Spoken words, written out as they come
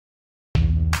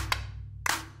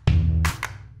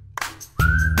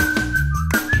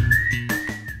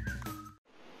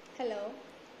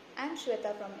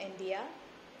Shweta from India.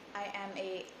 I am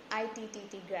a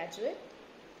ITTT graduate.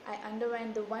 I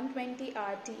underwent the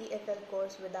 120-hour TEFL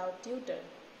course without tutor.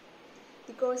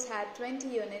 The course had 20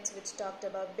 units which talked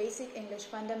about basic English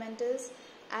fundamentals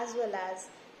as well as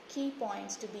key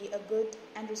points to be a good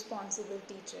and responsible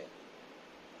teacher.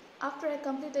 After I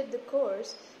completed the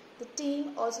course, the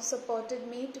team also supported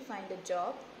me to find a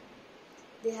job.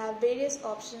 They have various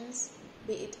options,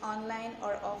 be it online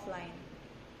or offline.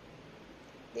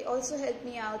 They also helped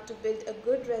me out to build a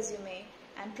good resume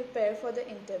and prepare for the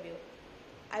interview.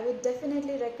 I would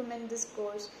definitely recommend this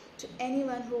course to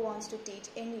anyone who wants to teach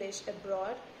English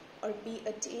abroad or be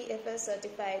a TEFL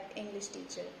certified English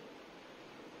teacher.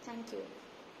 Thank you.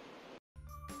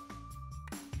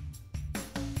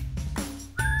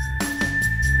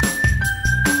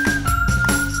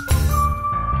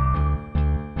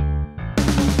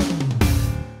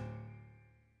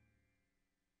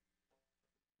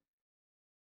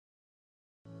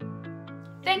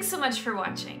 Thanks so much for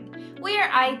watching. We are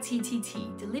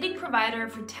ITTT, the leading provider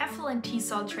for TEFL and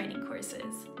TESOL training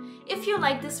courses. If you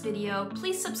like this video,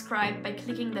 please subscribe by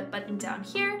clicking the button down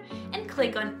here and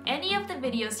click on any of the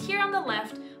videos here on the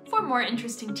left for more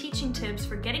interesting teaching tips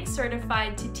for getting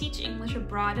certified to teach English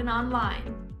abroad and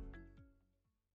online.